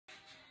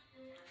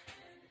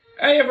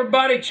Hey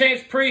everybody,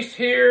 Chance Priest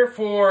here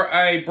for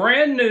a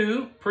brand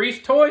new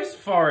Priest Toy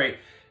Safari.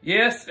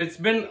 Yes, it's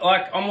been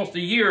like almost a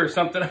year or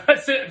something.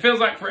 It feels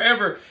like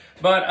forever.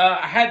 But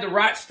I had the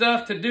right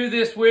stuff to do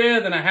this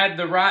with, and I had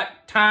the right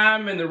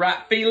time and the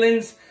right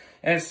feelings.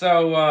 And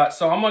so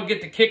I'm going to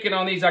get to kicking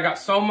on these. I got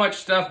so much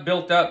stuff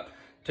built up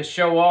to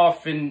show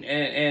off,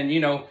 and you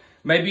know,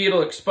 maybe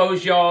it'll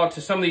expose y'all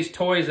to some of these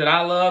toys that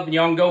I love, and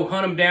y'all can go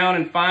hunt them down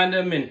and find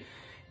them,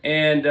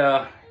 and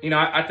you know,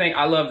 I think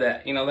I love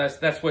that. You know,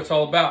 that's what it's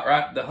all about,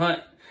 right? The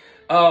hunt.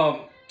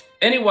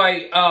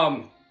 Anyway,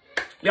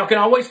 y'all can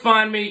always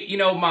find me. You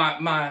know,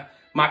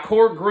 my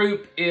core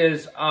group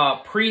is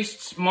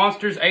Priests,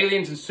 Monsters,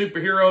 Aliens, and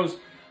Superheroes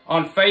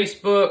on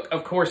Facebook.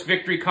 Of course,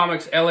 Victory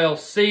Comics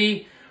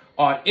LLC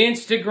on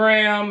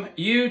Instagram,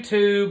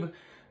 YouTube,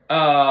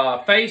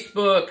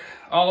 Facebook,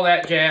 all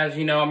that jazz.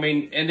 You know, I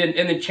mean, and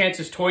then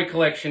Chance's Toy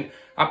Collection.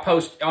 I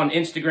post on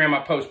Instagram.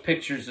 I post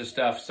pictures of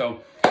stuff.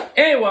 So.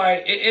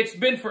 Anyway, it's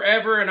been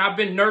forever, and I've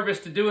been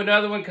nervous to do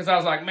another one because I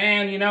was like,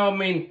 man, you know, I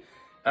mean,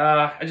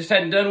 I just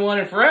hadn't done one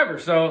in forever,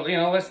 so you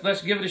know,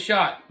 let's give it a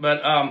shot.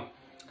 But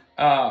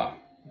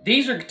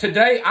these are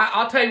today.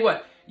 I'll tell you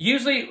what.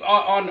 Usually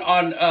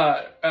on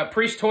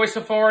Priest Toy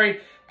Safari,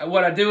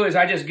 what I do is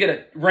I just get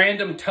a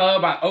random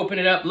tub, I open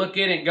it up, look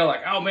in it, and go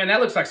like, oh man, that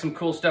looks like some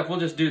cool stuff. We'll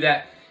just do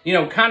that. You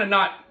know, kind of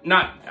not.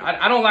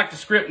 I don't like to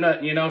script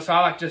nothing, you know, so I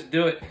like to just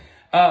do it.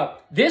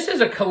 This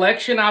is a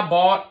collection I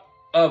bought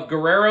of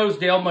Guerrero's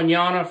del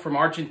Manana from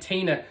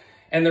Argentina.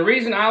 And the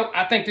reason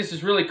I think this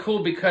is really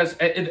cool because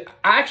I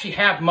actually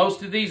have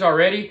most of these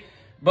already,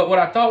 but what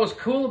I thought was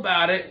cool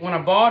about it when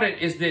I bought it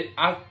is that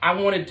I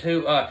wanted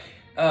to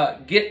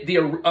get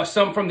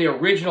some from the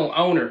original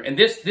owner. And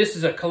this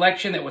is a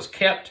collection that was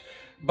kept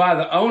by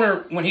the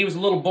owner when he was a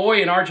little boy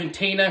in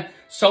Argentina,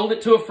 sold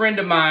it to a friend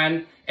of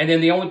mine, and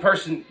then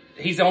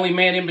he's the only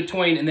man in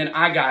between, and then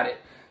I got it.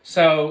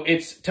 So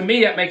to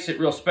me, that makes it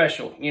real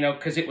special, you know,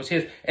 because it was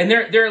his. And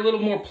they're a little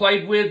more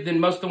played with than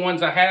most of the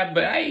ones I have.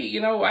 But hey,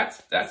 you know,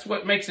 that's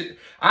what makes it.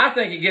 I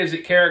think it gives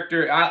it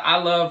character. I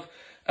love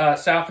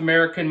South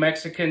American,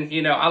 Mexican.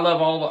 You know, I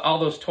love all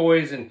those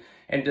toys and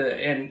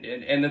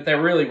that they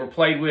really were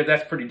played with.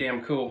 That's pretty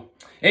damn cool.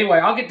 Anyway,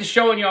 I'll get to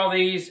showing you all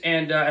these,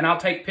 and I'll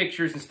take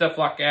pictures and stuff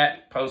like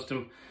that, post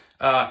them.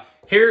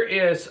 Here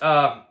is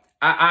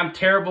I'm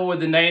terrible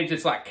with the names.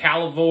 It's like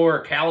Calivor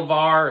or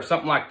Calivar or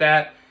something like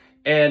that.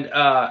 And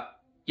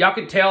y'all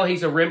can tell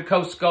he's a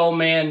Remco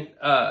Skullman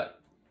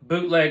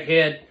bootleg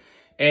head.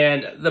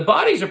 And the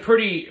bodies are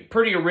pretty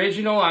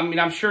original. I mean,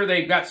 I'm sure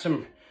they've got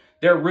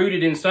they're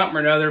rooted in something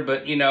or another.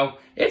 But, you know,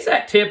 it's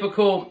that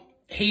typical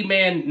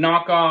He-Man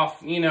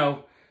knockoff, you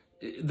know,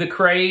 the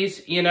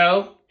craze, you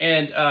know.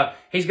 And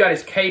he's got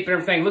his cape and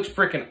everything. It looks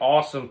freaking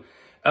awesome.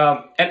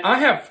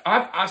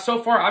 And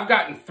so far, I've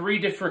gotten 3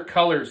 different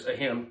colors of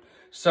him.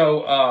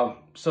 So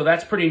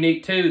that's pretty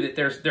neat, too, that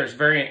there's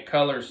variant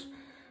colors.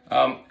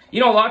 You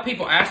know, a lot of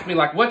people ask me,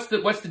 like, what's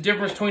the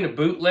difference between a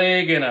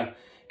bootleg and a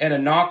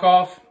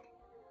knockoff?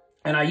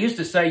 And I used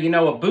to say, you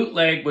know, a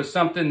bootleg was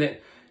something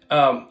that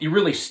you're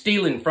really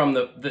stealing from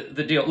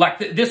the deal. Like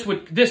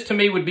this to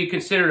me would be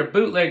considered a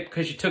bootleg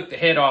because you took the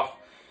head off,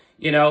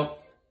 you know.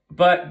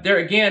 But there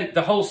again,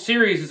 the whole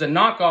series is a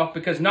knockoff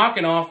because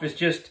knocking off is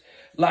just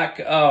like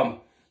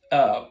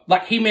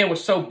He-Man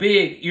was so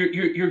big,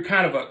 you're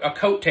kind of a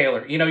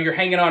coattailer. You know, you're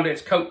hanging on to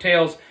its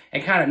coattails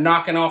and kind of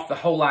knocking off the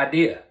whole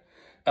idea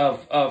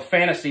of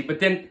fantasy. But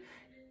then,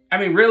 I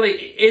mean, really,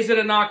 is it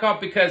a knockoff?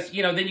 Because,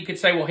 you know, then you could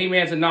say, well,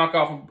 He-Man's a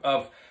knockoff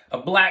of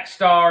Black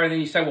Star, and then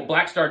you say, well,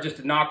 Black Star just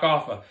a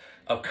knockoff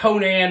of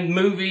Conan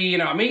movie. You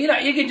know, I mean, you know,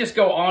 you can just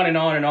go on and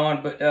on and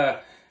on.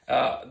 But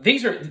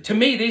these are, to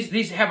me,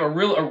 these have a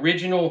real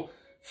original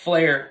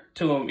flair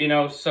to them. You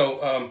know,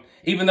 so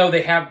even though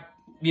they have,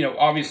 you know,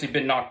 obviously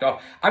been knocked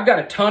off, I've got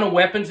a ton of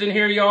weapons in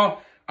here, y'all.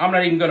 I'm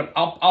not even gonna.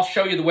 I'll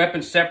show you the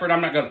weapons separate.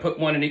 I'm not gonna put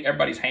one in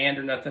everybody's hand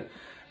or nothing.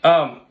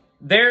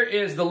 There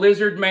is the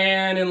Lizard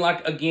Man, and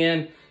like,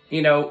 again,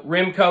 you know,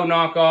 Remco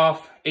knockoff.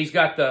 He's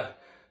got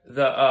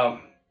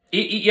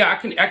yeah, I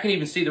can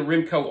even see the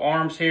Remco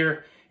arms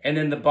here, and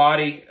then the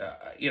body,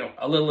 you know,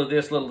 a little of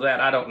this, a little of that,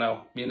 I don't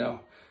know, you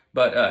know,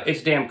 but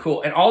it's damn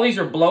cool. And all these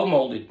are blow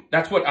molded.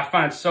 That's what I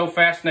find so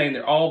fascinating.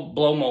 They're all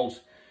blow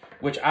molds,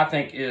 which I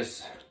think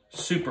is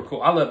super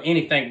cool. I love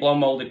anything blow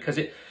molded because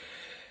it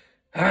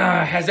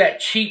has that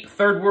cheap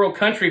third world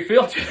country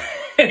feel to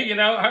it. You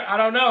know, I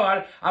don't know.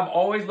 I've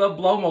always loved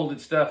blow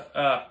molded stuff.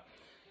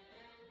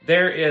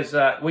 There is,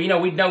 well, you know,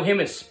 we know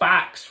him as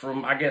Spikes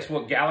from, I guess,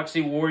 what,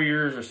 Galaxy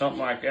Warriors or something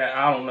like that.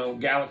 I don't know,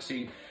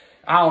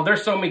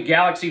 there's so many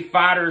Galaxy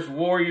Fighters,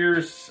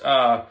 Warriors,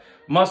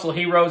 Muscle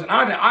Heroes, and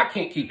I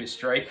can't keep it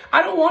straight.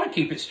 I don't want to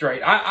keep it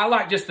straight. I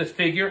like just the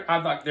figure.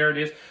 There it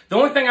is. The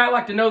only thing I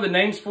like to know the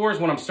names for is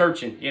when I'm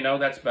searching. You know,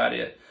 that's about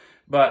it.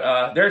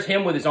 But there's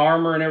him with his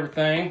armor and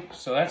everything,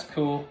 so that's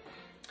cool.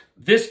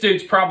 This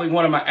dude's probably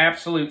one of my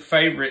absolute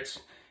favorites.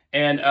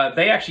 And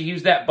they actually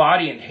use that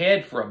body and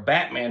head for a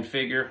Batman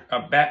figure, a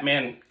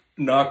Batman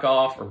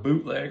knockoff or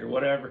bootleg or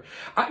whatever.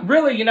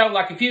 Really, you know,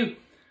 like if you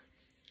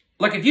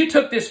like if you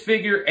took this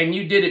figure and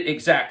you did it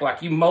exact,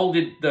 like you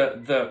molded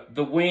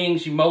the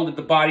wings, you molded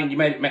the body, and you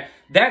made it,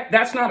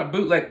 that's not a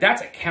bootleg,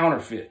 that's a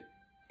counterfeit.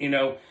 You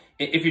know,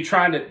 if you're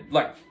trying to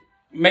like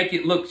make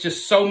it look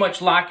just so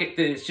much like it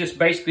that it's just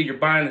basically you're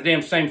buying the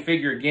damn same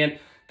figure again,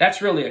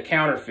 that's really a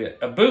counterfeit.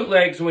 A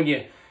bootleg's when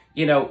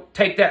you know,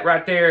 take that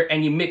right there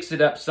and you mix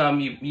it up some,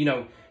 you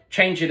know,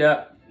 change it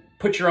up,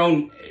 put your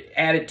own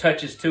added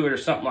touches to it or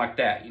something like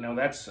that. You know,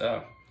 that's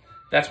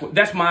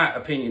my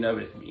opinion of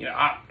it. You know,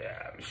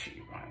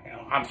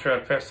 I'm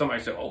sure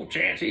somebody said, "Oh,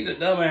 Chance, he's a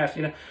dumbass,"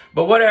 you know.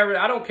 But whatever,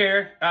 I don't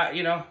care.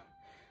 You know,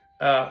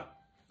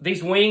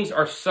 these wings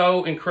are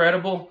so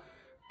incredible.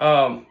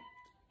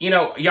 You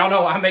know, y'all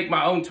know I make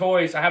my own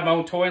toys. I have my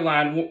own toy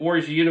line,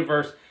 Warriors of the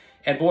Universe.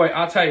 And boy,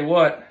 I'll tell you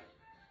what,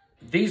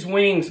 these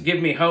wings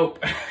give me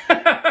hope.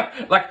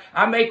 Like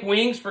I make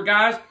wings for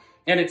guys,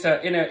 and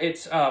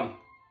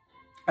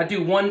I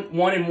do one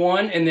and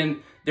one, and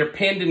then they're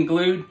pinned and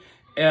glued.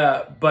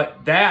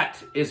 But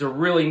that is a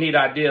really neat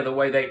idea, the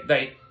way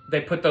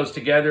they put those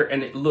together,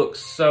 and it looks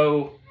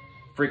so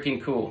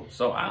freaking cool.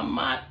 So I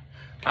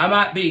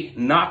might be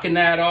knocking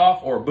that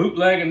off or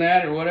bootlegging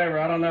that or whatever.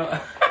 I don't know.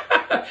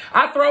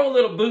 I throw a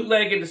little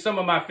bootleg into some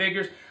of my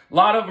figures. A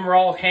lot of them are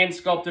all hand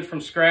sculpted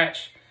from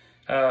scratch.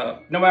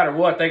 No matter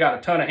what, they got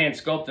a ton of hand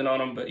sculpting on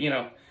them. But, you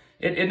know,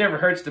 it never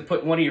hurts to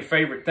put one of your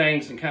favorite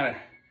things and kind of,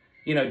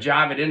 you know,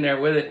 jive it in there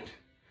with it.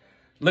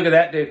 Look at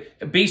that dude.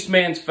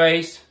 Beastman's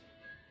face.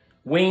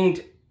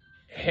 Winged.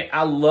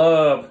 I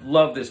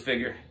love this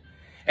figure.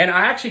 And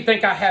I actually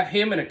think I have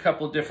him in a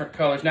couple of different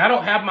colors. Now, I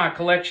don't have my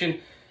collection.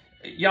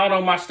 Y'all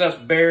know my stuff's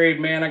buried,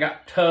 man. I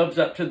got tubs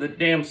up to the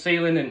damn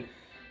ceiling.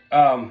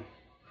 And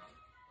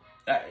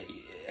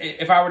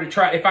if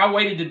I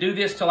waited to do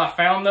this till I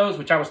found those,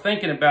 which I was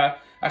thinking about,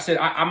 I said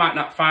I might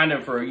not find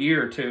them for a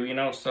year or two, you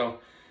know. So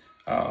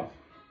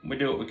we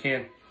do what we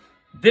can.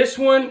 This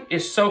one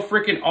is so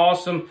freaking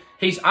awesome.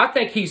 I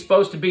think he's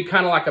supposed to be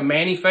kind of like a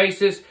Manny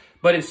Faces,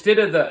 but instead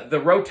of the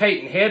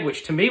rotating head,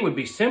 which to me would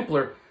be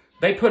simpler,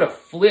 they put a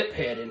flip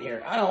head in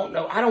here. I don't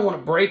know. I don't want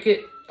to break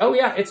it. Oh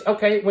yeah, it's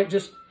okay.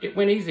 It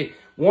went easy.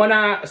 One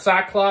eye, a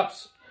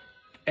Cyclops,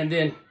 and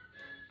then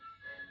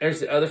there's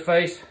the other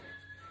face.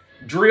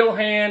 Drill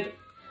hand,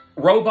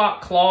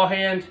 robot claw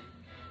hand.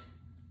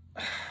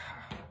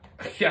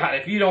 God,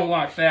 if you don't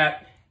like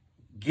that,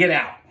 get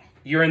out.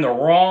 You're in the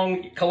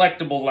wrong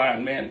collectible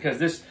line, man, because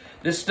this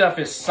stuff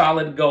is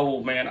solid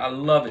gold, man. I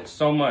love it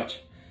so much.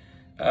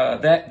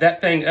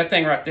 That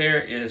thing right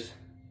there is,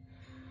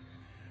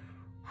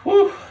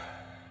 whew.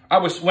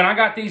 When I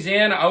got these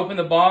in, I opened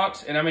the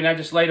box, and I mean, I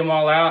just laid them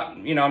all out.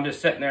 You know, I'm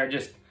just sitting there,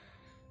 just,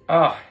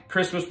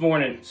 Christmas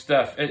morning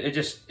stuff.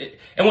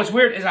 And what's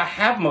weird is I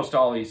have most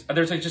all these.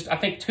 There's just, I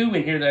think 2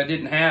 in here that I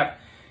didn't have,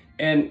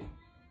 and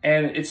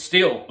it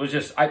still was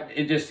just,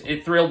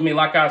 it thrilled me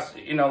like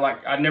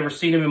like I'd never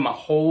seen him in my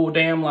whole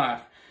damn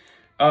life.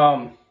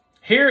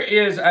 Here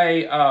is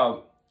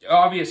a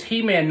obvious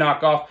He-Man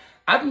knockoff.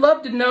 I'd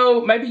love to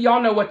know, maybe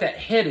y'all know what that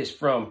head is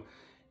from.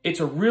 It's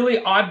a really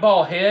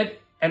oddball head,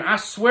 and I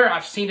swear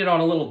I've seen it on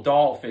a little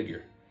doll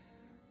figure.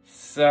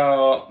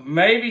 So,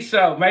 maybe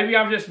so. Maybe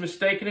I'm just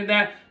mistaken in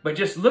that. But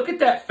just look at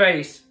that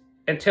face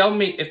and tell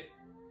me if,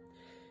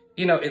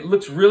 you know, it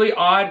looks really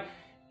odd.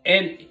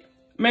 And,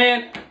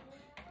 man,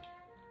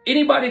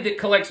 anybody that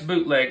collects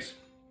bootlegs,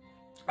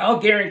 I'll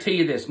guarantee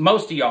you this,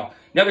 most of y'all.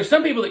 Now, there's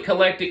some people that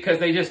collect it because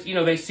they just, you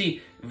know, they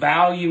see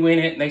value in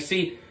it, and they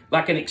see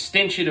like an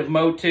extension of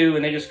Motu,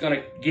 and they're just going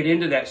to get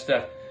into that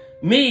stuff.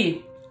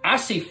 Me, I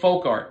see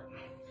folk art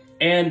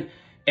and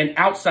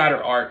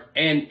outsider art.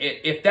 And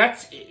if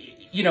that's,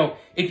 you know,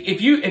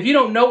 if you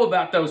don't know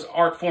about those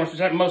art forms,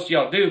 which most of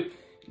y'all do,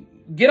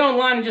 get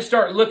online and just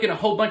start looking at a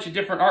whole bunch of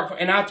different art.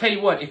 And I'll tell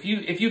you what, if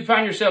you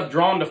find yourself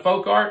drawn to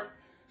folk art,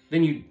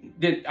 then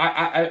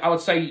I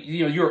would say,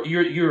 you know,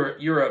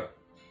 you're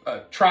a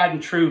tried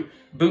and true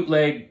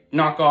bootleg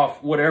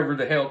knockoff, whatever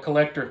the hell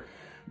collector.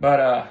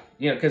 But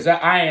you know, because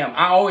I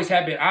always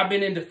have been. I've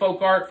been into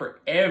folk art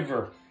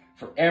forever.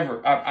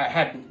 I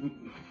had,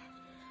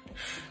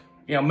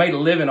 you know, made a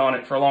living on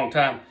it for a long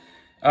time.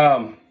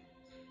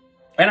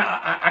 And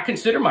I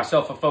consider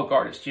myself a folk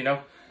artist, you know.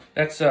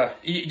 That's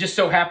it just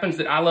so happens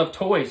that I love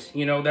toys,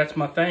 you know, that's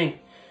my thing.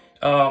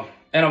 And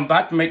I'm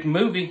about to make a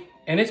movie,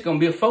 and it's gonna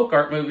be a folk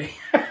art movie.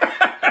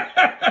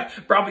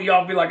 Probably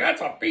y'all be like,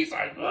 that's a piece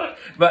of,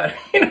 but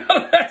you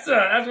know, that's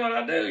what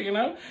I do, you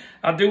know.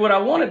 I do what I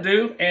want to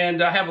do,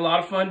 and I have a lot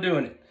of fun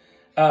doing it.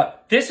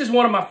 This is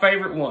one of my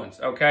favorite ones,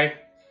 okay?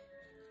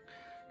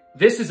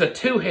 This is a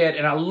 2-head,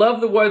 and I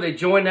love the way they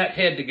joined that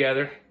head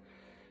together,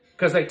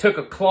 because they took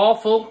a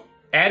clawful,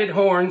 added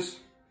horns,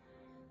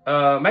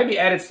 maybe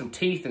added some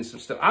teeth and some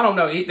stuff. I don't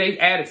know. They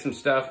added some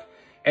stuff.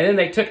 And then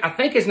they took, I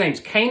think his name's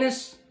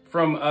Canis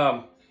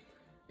from,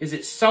 is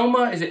it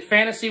Soma? Is it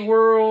Fantasy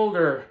World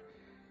or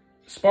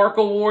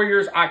Sparkle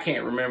Warriors? I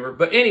can't remember.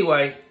 But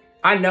anyway,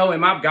 I know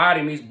him. I've got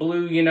him. He's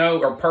blue, you know,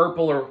 or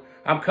purple, or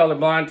I'm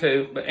colorblind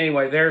too. But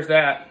anyway, there's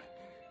that.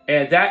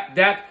 And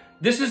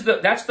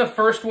that's the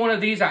first one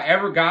of these I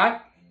ever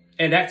got.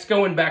 And that's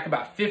going back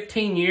about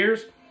 15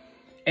 years.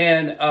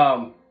 And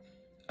I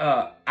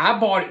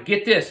bought it,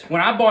 get this,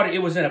 when I bought it,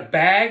 it was in a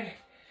bag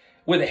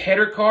with a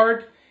header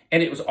card,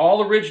 and it was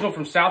all original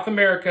from South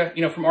America,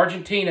 you know, from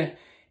Argentina,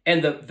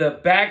 and the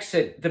bag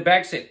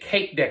said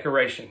cake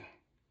decoration.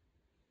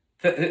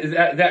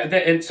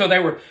 And so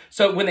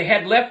when they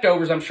had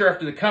leftovers, I'm sure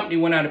after the company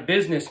went out of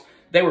business,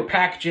 they were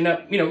packaging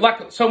up, you know,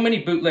 like so many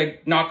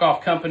bootleg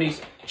knockoff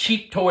companies,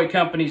 cheap toy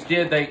companies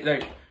did.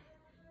 They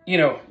you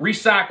know,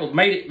 recycled,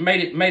 made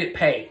it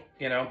pay,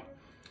 you know.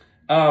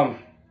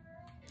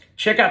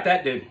 Check out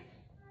that dude.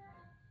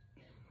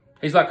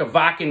 He's like a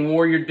Viking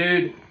warrior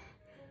dude,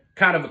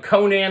 kind of a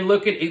Conan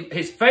looking.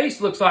 His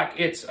face looks like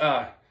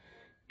well,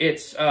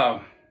 his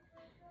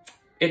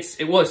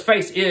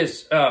face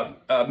is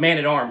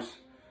Man-at-Arms.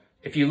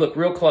 If you look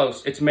real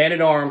close, it's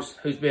Man-at-Arms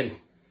who's been,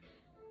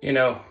 you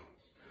know.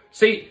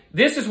 See,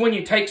 this is when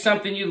you take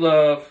something you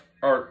love,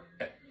 or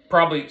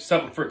probably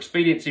something for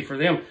expediency for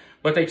them,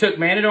 but they took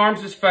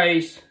Man-at-Arms'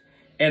 face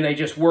and they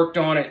just worked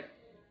on it,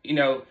 you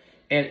know,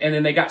 and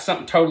then they got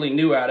something totally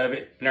new out of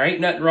it. And there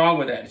ain't nothing wrong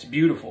with that. It's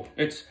beautiful.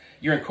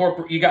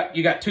 You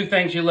got two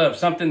things you love,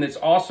 something that's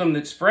awesome,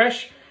 that's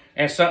fresh,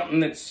 and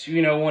something that's,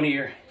 you know, one of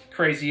your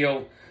crazy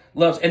old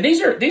loves. And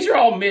these are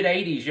all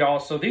mid-'80s, y'all.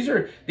 So these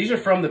are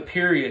from the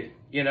period,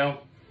 you know.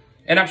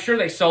 And I'm sure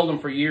they sold them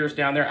for years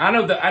down there. I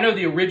know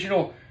the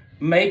original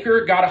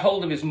maker got a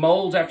hold of his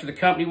molds after the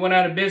company went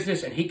out of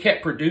business, and he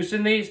kept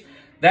producing these.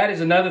 That is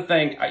another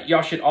thing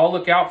y'all should all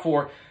look out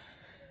for.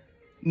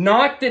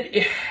 Not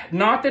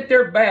that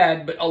they're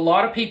bad, but a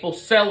lot of people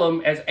sell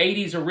them as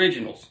 80s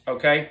originals,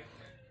 okay?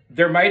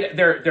 They're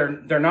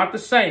not the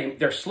same.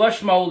 They're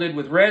slush molded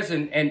with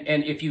resin,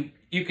 and if you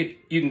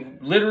can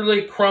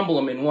literally crumble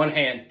them in one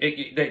hand.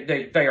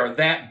 They are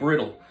that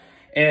brittle.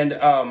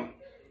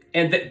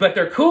 But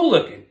they're cool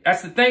looking.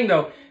 That's the thing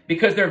though,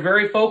 because they're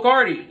very folk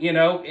arty, you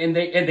know, and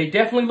they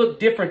definitely look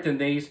different than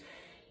these.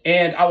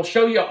 And I will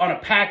show you on a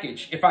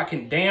package, if I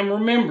can damn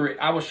remember it.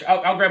 I'll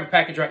grab a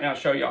package right now and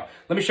show y'all.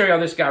 Let me show y'all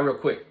this guy real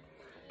quick.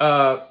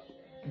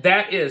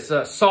 That is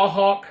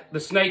Sawhawk, the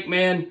Snake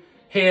Man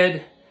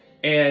head,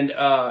 and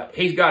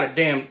he's got a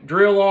damn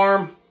drill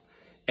arm,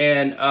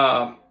 and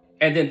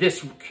then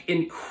this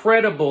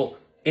incredible,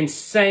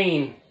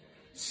 insane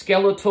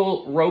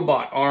skeletal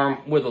robot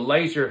arm with a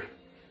laser.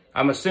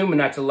 I'm assuming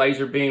that's a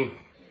laser beam,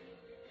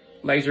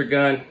 laser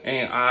gun,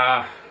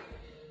 and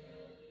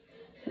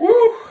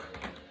woo!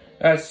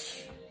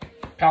 That's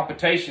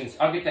palpitations.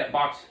 I'll get that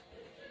box.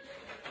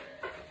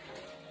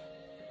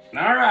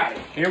 All right,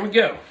 here we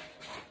go.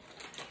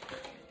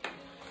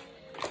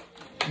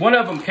 One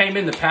of them came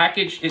in the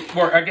package,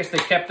 or I guess they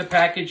kept the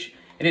package,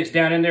 and it's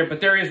down in there,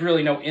 but there is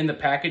really no in the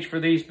package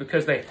for these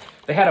because they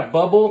had a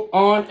bubble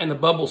on and the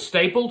bubble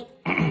stapled.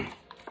 You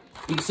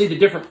can see the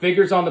different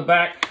figures on the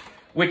back,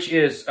 which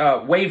is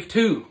Wave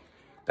 2.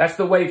 That's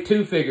the Wave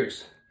 2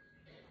 figures.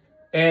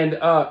 And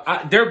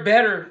they're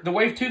better. The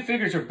Wave 2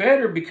 figures are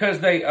better because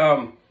they,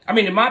 I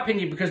mean, in my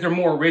opinion, because they're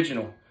more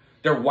original.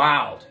 They're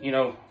wild, you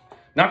know.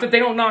 Not that they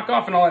don't knock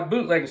off and all that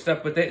bootleg and stuff,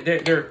 but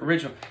they're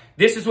original.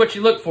 This is what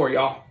you look for,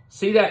 y'all.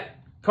 See that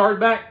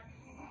card back?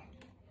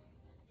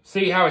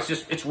 See how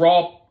it's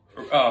raw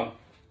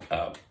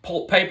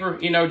pulp paper,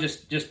 you know,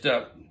 just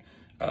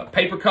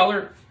paper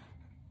color.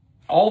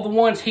 All the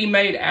ones he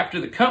made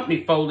after the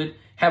company folded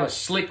have a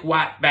slick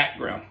white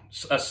background,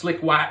 a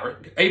slick white, or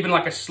even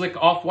like a slick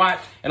off-white,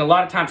 and a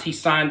lot of times he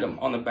signed them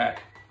on the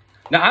back.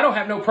 Now, I don't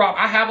have no problem.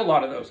 I have a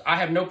lot of those. I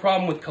have no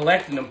problem with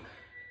collecting them.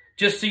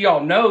 Just so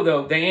y'all know,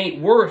 though, they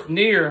ain't worth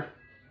near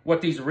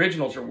what these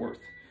originals are worth.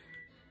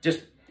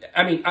 Just,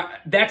 I mean,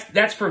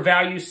 that's for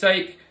value's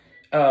sake.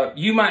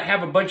 You might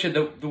have a bunch of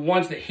the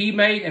ones that he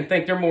made and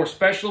think they're more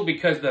special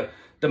because the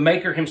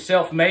maker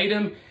himself made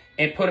them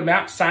and put them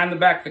out, sign the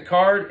back of the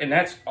card, and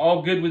that's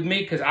all good with me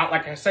because,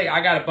 like I say,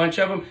 I got a bunch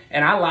of them,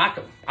 and I like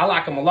them. I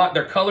like them a lot.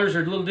 Their colors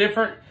are a little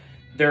different.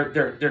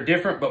 They're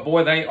different, but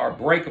boy, they are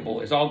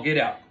breakable as all get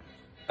out.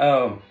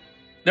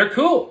 They're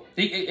cool.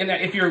 And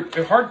if you're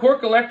a hardcore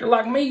collector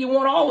like me, you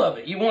want all of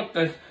it. You want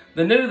the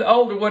new, the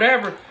old, or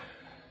whatever.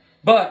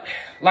 But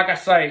like I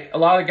say, a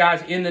lot of the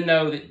guys in the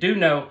know that do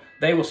know,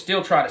 they will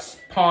still try to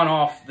pawn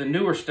off the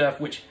newer stuff,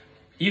 which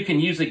you can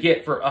usually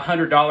get for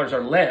 $100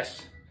 or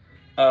less.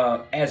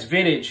 As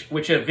vintage,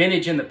 which a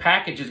vintage in the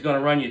package is going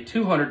to run you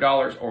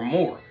 $200 or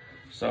more.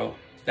 So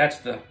that's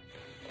the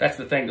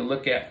thing to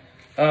look at.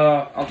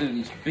 I'll do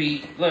these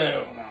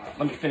let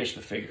me finish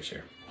the figures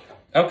here.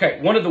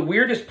 Okay, one of the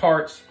weirdest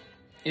parts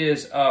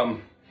is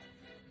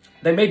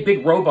they made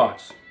big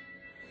robots.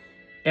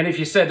 And if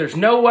you said there's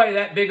no way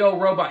that big old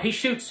robot, he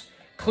shoots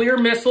clear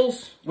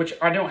missiles, which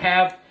I don't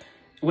have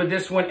with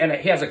this one, and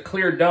he has a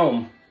clear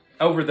dome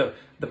over the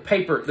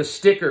paper, the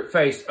sticker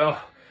face.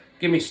 Oh,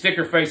 give me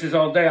sticker faces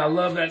all day. I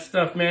love that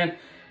stuff, man.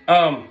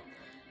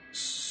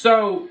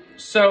 So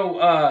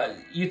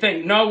you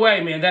think, no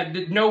way,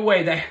 man, no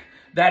way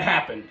that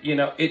happened. You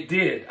know, it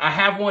did. I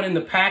have one in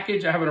the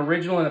package. I have an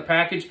original in the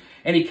package,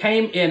 and he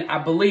came in, I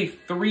believe,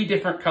 3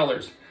 different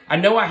colors. I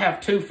know I have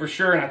 2 for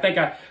sure, and I think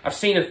I've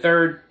seen a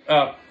third.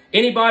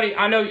 Anybody,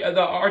 I know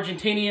the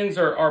Argentinians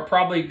are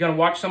probably going to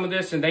watch some of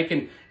this, and they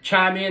can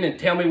chime in and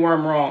tell me where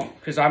I'm wrong,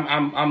 because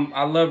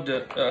I love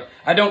to.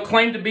 I don't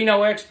claim to be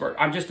no expert.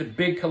 I'm just a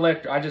big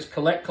collector. I just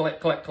collect,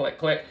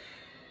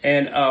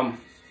 and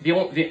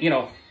you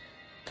know,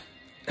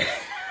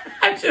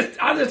 I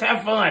just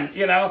have fun.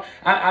 You know,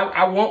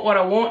 I want what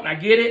I want, and I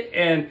get it,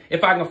 and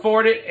if I can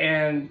afford it,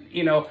 and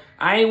you know,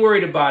 I ain't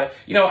worried about it.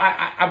 You know,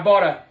 I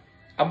bought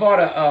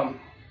a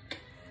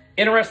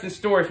interesting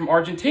story from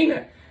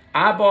Argentina.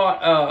 I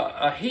bought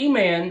a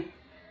He-Man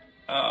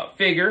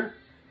figure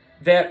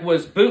that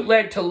was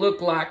bootlegged to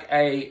look like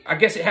I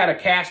guess it had a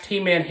cast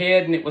He-Man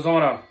head, and it was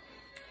on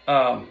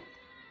a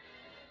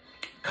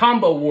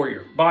Combo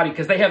Warrior body,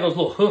 because they have those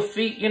little hoof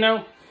feet, you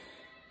know,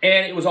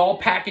 and it was all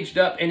packaged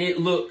up, and it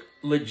looked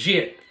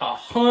legit,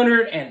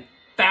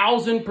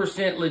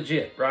 100,000%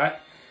 legit, right?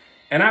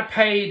 And I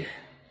paid,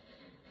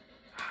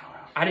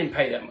 I didn't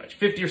pay that much,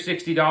 $50 or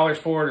 $60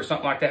 for it or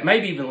something like that,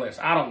 maybe even less,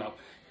 I don't know.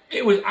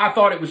 I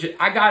thought it was just,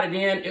 I got it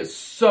in. It's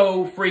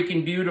so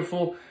freaking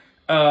beautiful.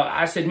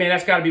 I said, man,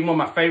 that's got to be one of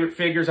my favorite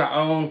figures I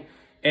own.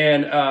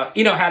 And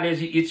you know how it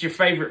is. It's your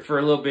favorite for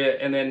a little bit,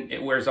 and then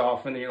it wears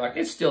off, and then you're like,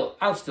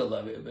 I'll still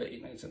love it, but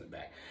you know, it's in the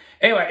back.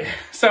 Anyway,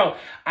 so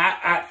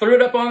I threw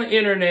it up on the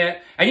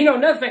internet. And you know,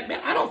 another thing, man,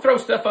 I don't throw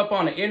stuff up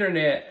on the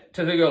internet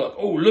to go like,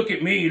 oh, look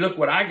at me, look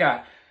what I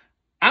got.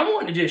 I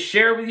want to just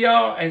share with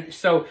y'all. And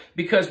so,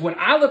 because when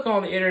I look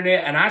on the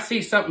internet and I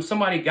see something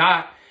somebody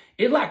got,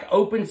 it like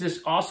opens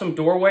this awesome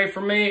doorway for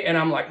me. And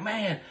I'm like,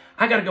 man,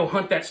 I got to go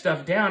hunt that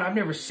stuff down. I've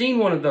never seen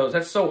one of those.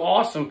 That's so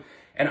awesome.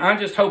 And I'm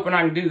just hoping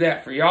I can do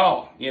that for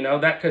y'all, you know,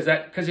 because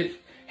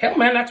hell,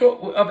 man, that's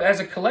what, as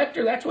a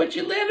collector, that's what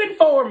you're living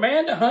for,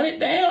 man, to hunt it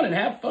down and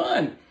have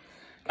fun.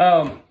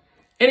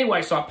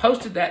 Anyway, so I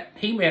posted that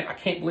He-Man. I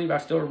can't believe I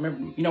still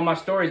remember. You know, my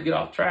stories get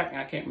off track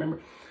and I can't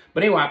remember.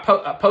 But anyway,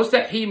 I post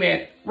that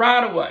He-Man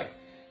right away.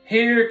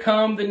 Here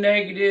come the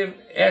negative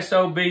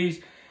SOBs.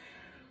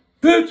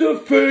 That's a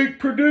fake,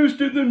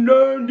 produced in the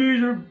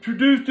 90s or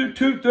produced in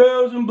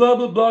 2000, blah,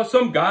 blah, blah.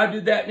 Some guy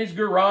did that in his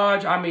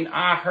garage. I mean,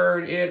 I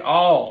heard it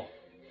all.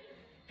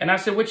 And I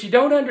said, what you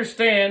don't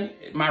understand,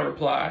 my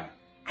reply,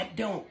 I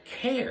don't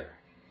care.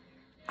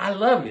 I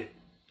love it.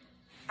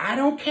 I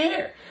don't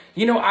care.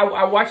 You know,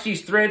 I watch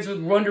these threads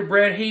with Wonder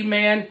Bread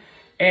He-Man,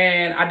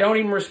 and I don't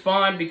even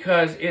respond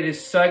because it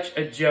is such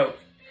a joke.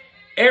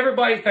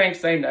 Everybody thinks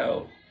they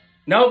know.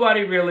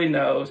 Nobody really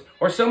knows.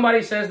 Or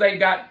somebody says they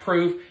got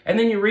proof, and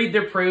then you read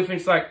their proof, and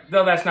it's like,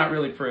 no, that's not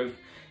really proof.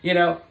 You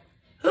know,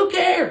 who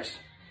cares?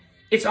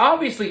 It's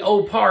obviously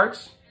old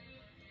parts.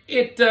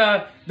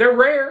 They're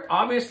rare,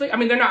 obviously. I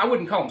mean, they're not, I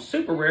wouldn't call them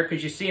super rare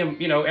because you see them,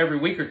 you know, every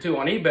week or two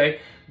on eBay.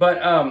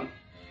 But,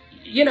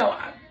 you know,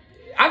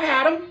 I've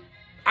had them.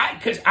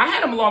 Because I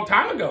had them a long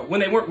time ago when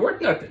they weren't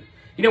worth nothing.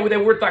 You know, when they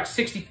were worth like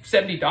 $60,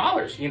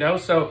 $70, you know.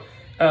 So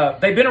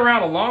they've been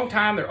around a long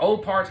time. They're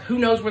old parts. Who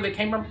knows where they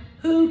came from?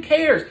 Who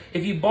cares?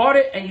 If you bought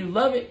it and you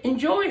love it,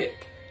 enjoy it.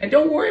 And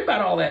don't worry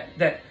about all that.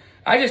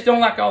 I just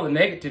don't like all the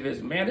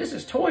negativism, man. This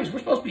is toys. We're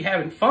supposed to be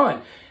having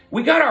fun.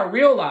 We got our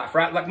real life,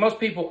 right? Like most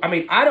people, I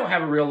mean, I don't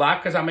have a real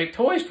life because I make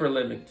toys for a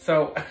living.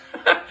 So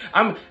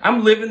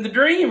I'm living the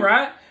dream,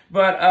 right?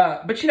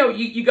 But you know,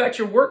 you got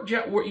your work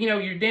job, you know,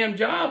 your damn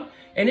job,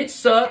 and it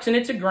sucks and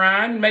it's a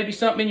grind. And maybe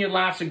something in your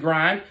life's a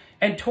grind.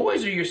 And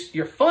toys are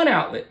your fun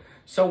outlet.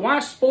 So why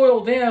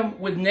spoil them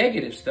with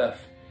negative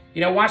stuff? You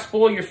know, why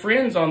spoil your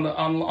friends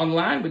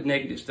online with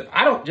negative stuff?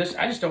 I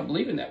just don't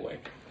believe in that way.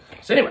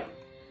 So anyway,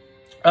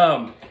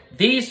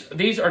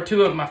 these are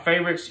two of my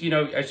favorites. You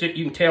know, as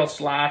you can tell,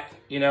 Slythe,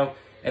 you know,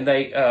 and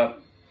they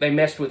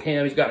messed with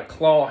him. He's got a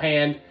claw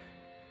hand,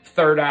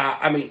 third eye.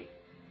 I mean,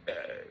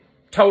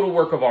 total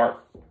work of art,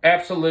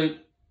 absolute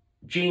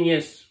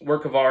genius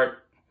work of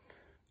art.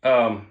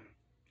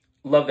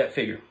 Love that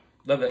figure.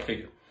 Love that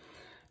figure.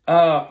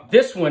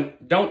 This one,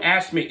 don't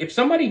ask me if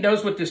somebody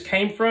knows what this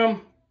came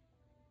from.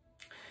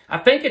 I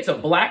think it's a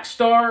Black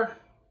Star.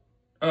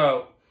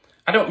 I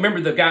don't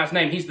remember the guy's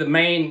name. He's the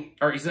main,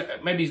 or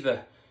maybe he's the,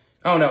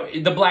 I don't know,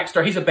 the Black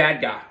Star. He's a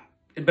bad guy.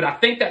 But I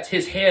think that's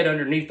his head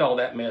underneath all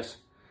that mess.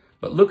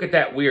 But look at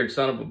that weird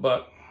son of a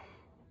buck.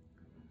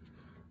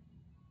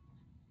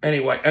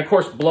 Anyway, of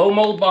course, blow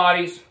mold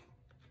bodies.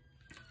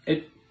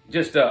 It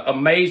just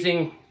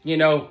amazing, you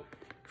know,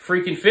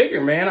 freaking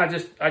figure, man. I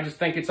just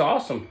think it's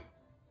awesome.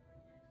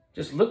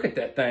 Just look at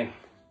that thing.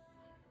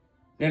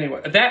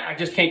 Anyway, that I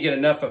just can't get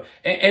enough of.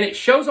 And it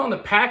shows on the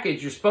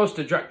package you're supposed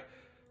to drive.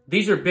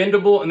 These are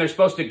bendable and they're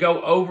supposed to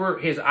go over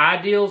his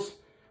ideals.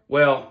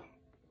 Well,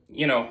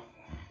 you know,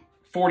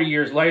 40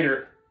 years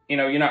later, you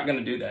know, you're not going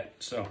to do that.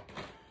 So,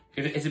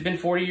 has it been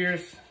 40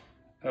 years?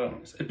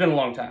 It's been a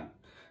long time.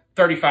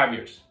 35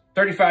 years.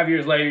 35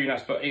 years later, you're not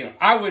supposed, you know,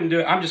 I wouldn't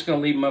do it. I'm just going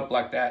to leave them up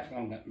like that.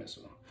 I'm not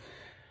messing with them.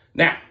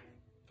 Now,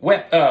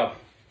 weapons,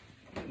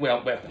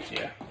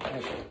 yeah.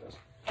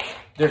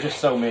 There's just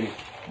so many.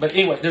 But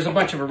anyway, there's a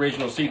bunch of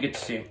originals, so you get to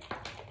see them,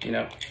 you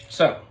know.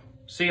 So,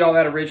 see all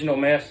that original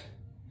mess?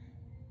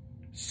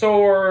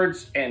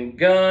 Swords and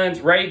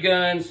guns, ray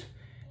guns,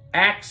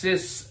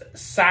 axes,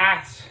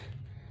 scythes,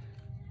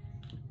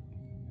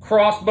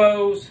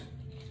 crossbows,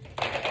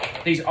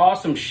 these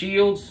awesome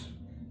shields,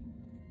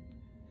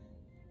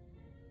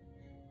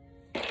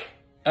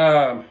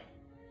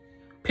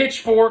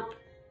 pitchfork.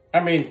 I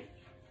mean,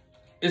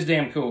 it's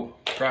damn cool,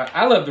 right?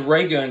 I love the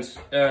ray guns,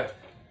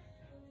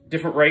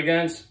 different ray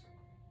guns,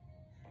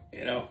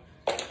 you know.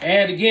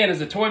 And again,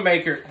 as a toy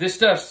maker, this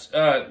stuff's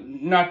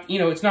not, you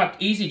know, it's not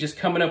easy just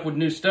coming up with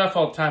new stuff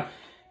all the time.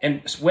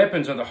 And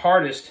weapons are the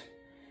hardest.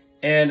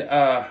 And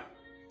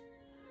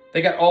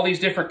they got all these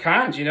different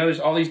kinds, you know. There's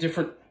all these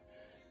different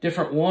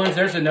ones.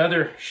 There's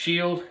another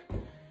shield.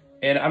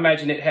 And I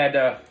imagine it had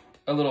a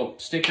little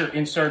sticker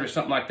insert or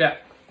something like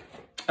that.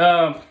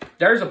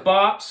 There's a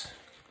box.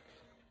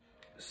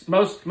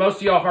 Most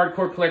of y'all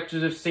hardcore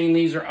collectors have seen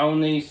these or own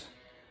these.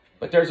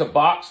 But there's a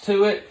box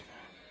to it.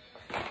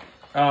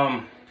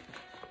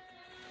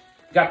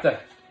 Got the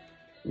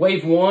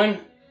Wave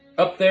 1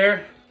 up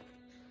there.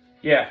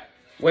 Yeah,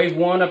 Wave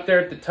 1 up there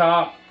at the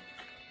top.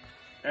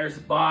 There's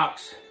the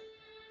box.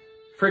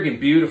 Friggin'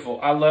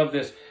 beautiful. I love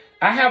this.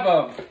 I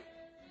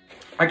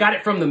got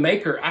it from the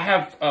maker. I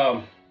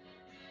have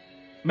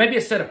maybe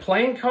a set of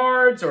playing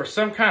cards or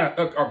some kind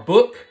of or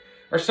book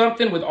or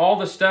something with all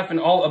the stuff and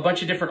a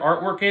bunch of different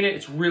artwork in it.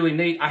 It's really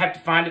neat. I have to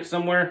find it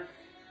somewhere.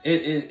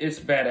 It's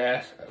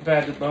badass.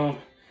 Bad to the bone.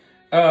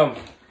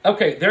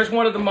 Okay, there's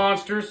one of the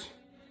monsters.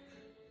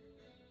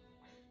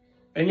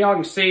 And y'all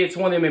can see it's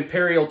one of them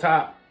Imperial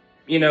type,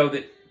 you know,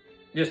 that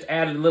just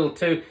added a little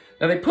too.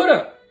 Now they put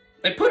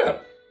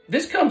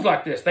this comes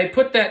like this. They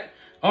put that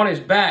on his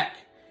back.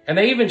 And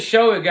they even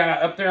show a guy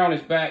up there on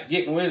his back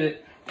getting with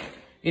it,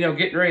 you know,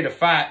 getting ready to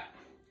fight.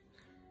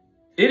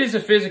 It is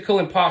a physical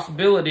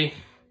impossibility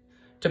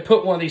to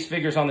put one of these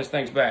figures on this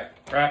thing's back,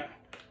 right?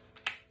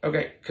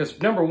 Okay,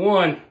 because number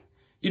one,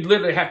 you'd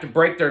literally have to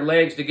break their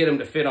legs to get them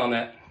to fit on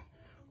that.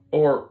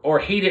 Or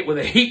heat it with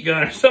a heat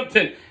gun or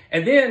something.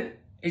 And then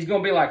he's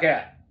going to be like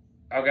that,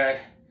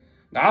 okay?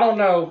 Now, I don't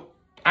know.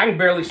 I can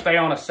barely stay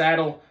on a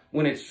saddle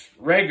when it's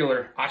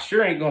regular. I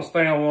sure ain't going to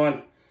stay on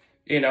one,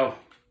 you know,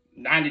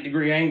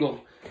 90-degree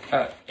angle.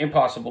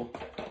 Impossible.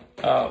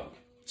 So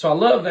I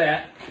love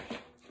that.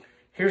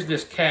 Here's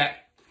this cat.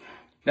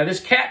 Now, this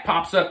cat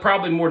pops up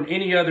probably more than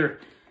any other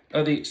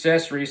of the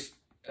accessories.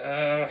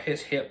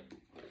 His hip.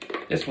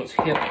 This one's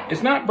hip.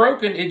 It's not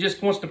broken. It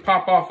just wants to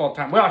pop off all the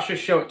time. Well, I'll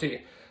just show it to you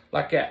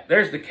like that.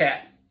 There's the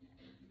cat.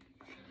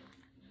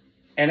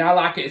 And I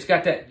like it. It's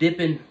got that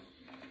dipping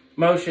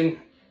motion.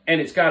 And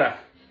it's got a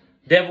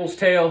devil's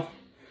tail.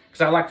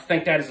 Because I like to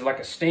think that is like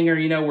a stinger,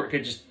 you know, where it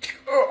could just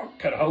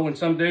cut a hole in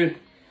some dude.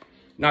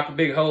 Knock a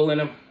big hole in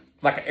him.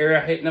 Like an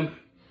arrow hitting him.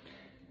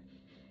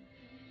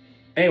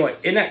 Anyway,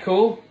 isn't that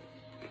cool?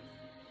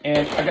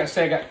 And I got to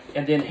say,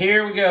 and then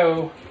here we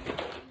go.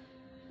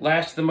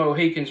 Last of the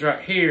Mohicans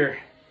right here.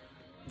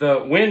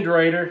 The Wind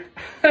Raider.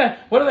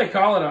 What do they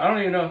call it? I don't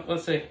even know.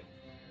 Let's see.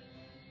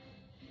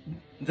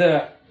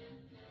 The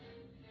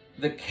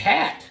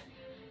cat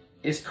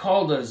is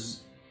called a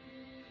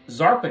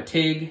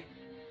Zarpatig.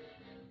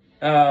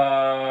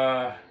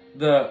 The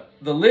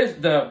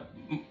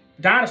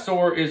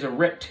dinosaur is a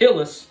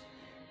Reptilis,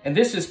 and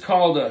this is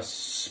called a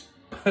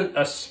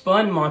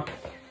spun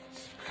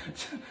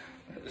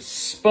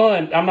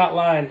spun. I'm not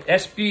lying.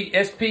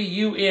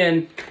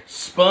 S-P-U-N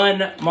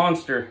spun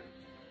monster.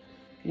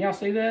 Can y'all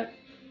see that?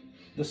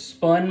 The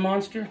spun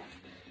monster.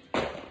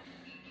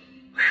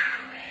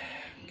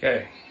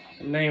 Okay,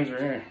 the names are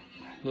here.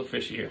 A little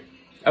fishy here.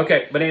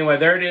 Okay, but anyway,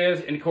 there it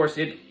is. And of course,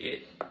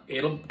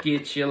 it'll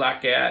get you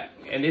like that.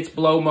 And it's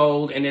blow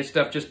mold, and this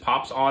stuff just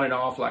pops on and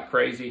off like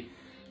crazy.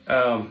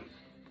 I'm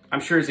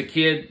sure as a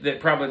kid that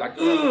probably like,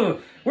 ugh,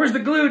 where's the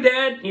glue,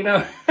 Dad? You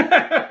know,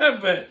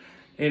 but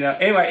you know,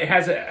 anyway, it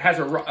has a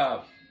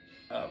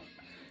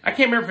I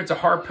can't remember if it's a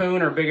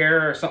harpoon or a big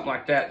arrow or something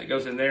like that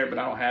goes in there, but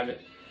I don't have it.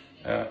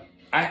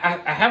 I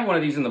have one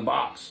of these in the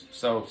box,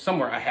 so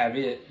somewhere I have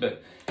it.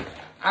 But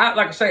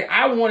like I say,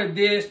 I wanted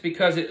this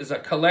because it is a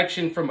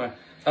collection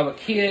of a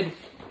kid,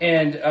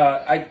 and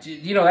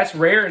you know, that's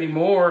rare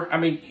anymore. I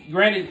mean,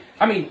 granted,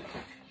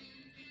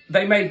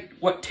 they made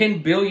what 10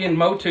 billion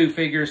Motu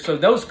figures, so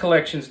those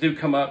collections do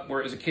come up where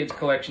it was a kid's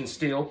collection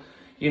still,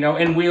 you know,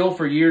 and will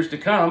for years to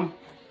come,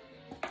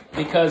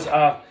 because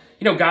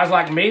you know, guys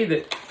like me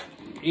that,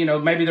 you know,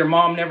 maybe their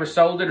mom never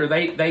sold it or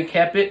they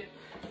kept it,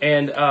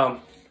 and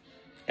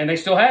they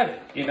still have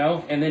it, you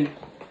know. And then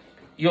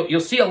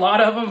you'll see a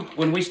lot of them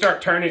when we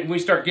start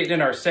getting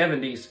in our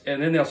 70s,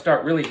 and then they'll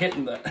start really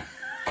hitting the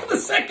the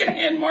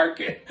secondhand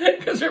market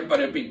because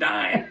everybody will be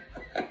dying.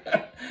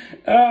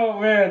 Oh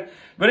man!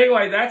 But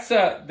anyway, that's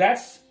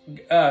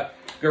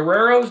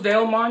Guerrero's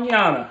del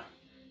Manana,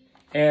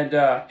 and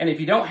if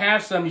you don't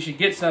have some, you should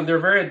get some. They're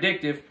very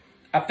addictive.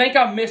 I think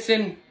I'm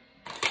missing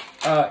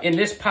in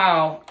this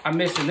pile. I'm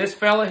missing this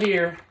fella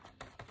here,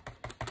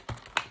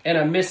 and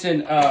I'm missing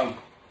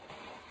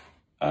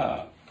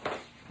the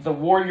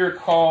warrior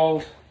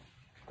called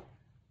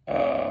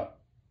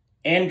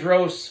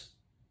Andros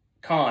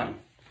Khan.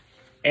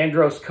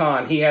 Andros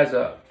Khan. He has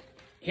a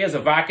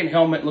Viking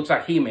helmet. Looks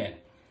like He-Man.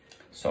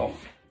 So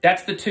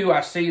that's the two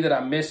I see that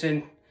I'm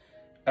missing.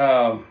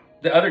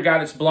 the other guy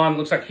that's blonde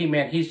looks like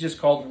He-Man. He's just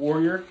called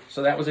Warrior.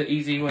 So that was an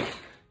easy one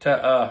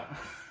to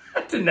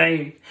to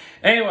name.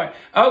 Anyway,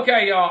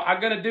 okay, y'all.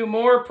 I'm gonna do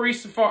more Toy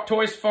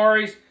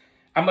Safaris.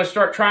 I'm gonna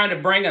start trying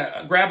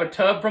to grab a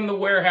tub from the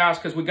warehouse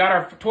because we got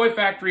our toy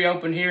factory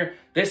open here.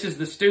 This is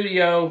the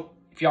studio.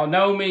 If y'all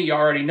know me, you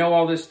already know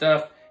all this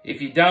stuff.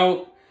 If you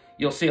don't,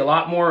 you'll see a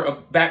lot more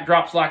of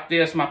backdrops like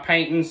this, my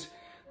paintings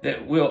that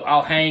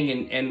I'll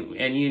hang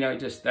and you know,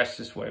 that's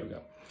just the way we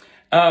go.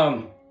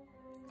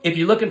 If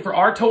you're looking for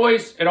our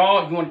toys at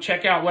all, if you want to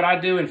check out what I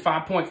do in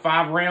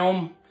 5.5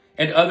 realm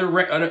and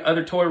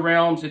other toy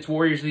realms, it's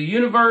Warriors of the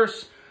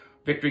Universe,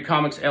 Victory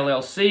Comics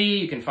LLC.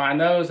 You can find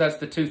those. That's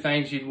the two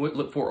things you would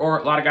look for. Or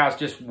a lot of guys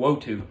just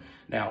WOTU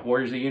now,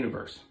 Warriors of the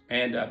Universe.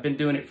 And I've been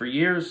doing it for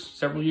years,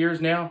 several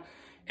years now.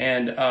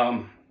 And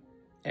I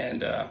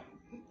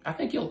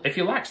think if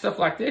you like stuff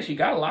like this, you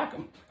gotta like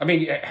them. I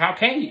mean, how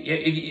can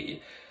you?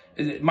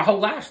 My whole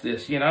life's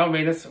this, you know. I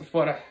mean, that's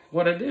what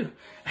I do.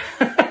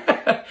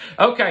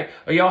 Okay,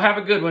 well, y'all have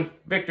a good one.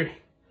 Victory.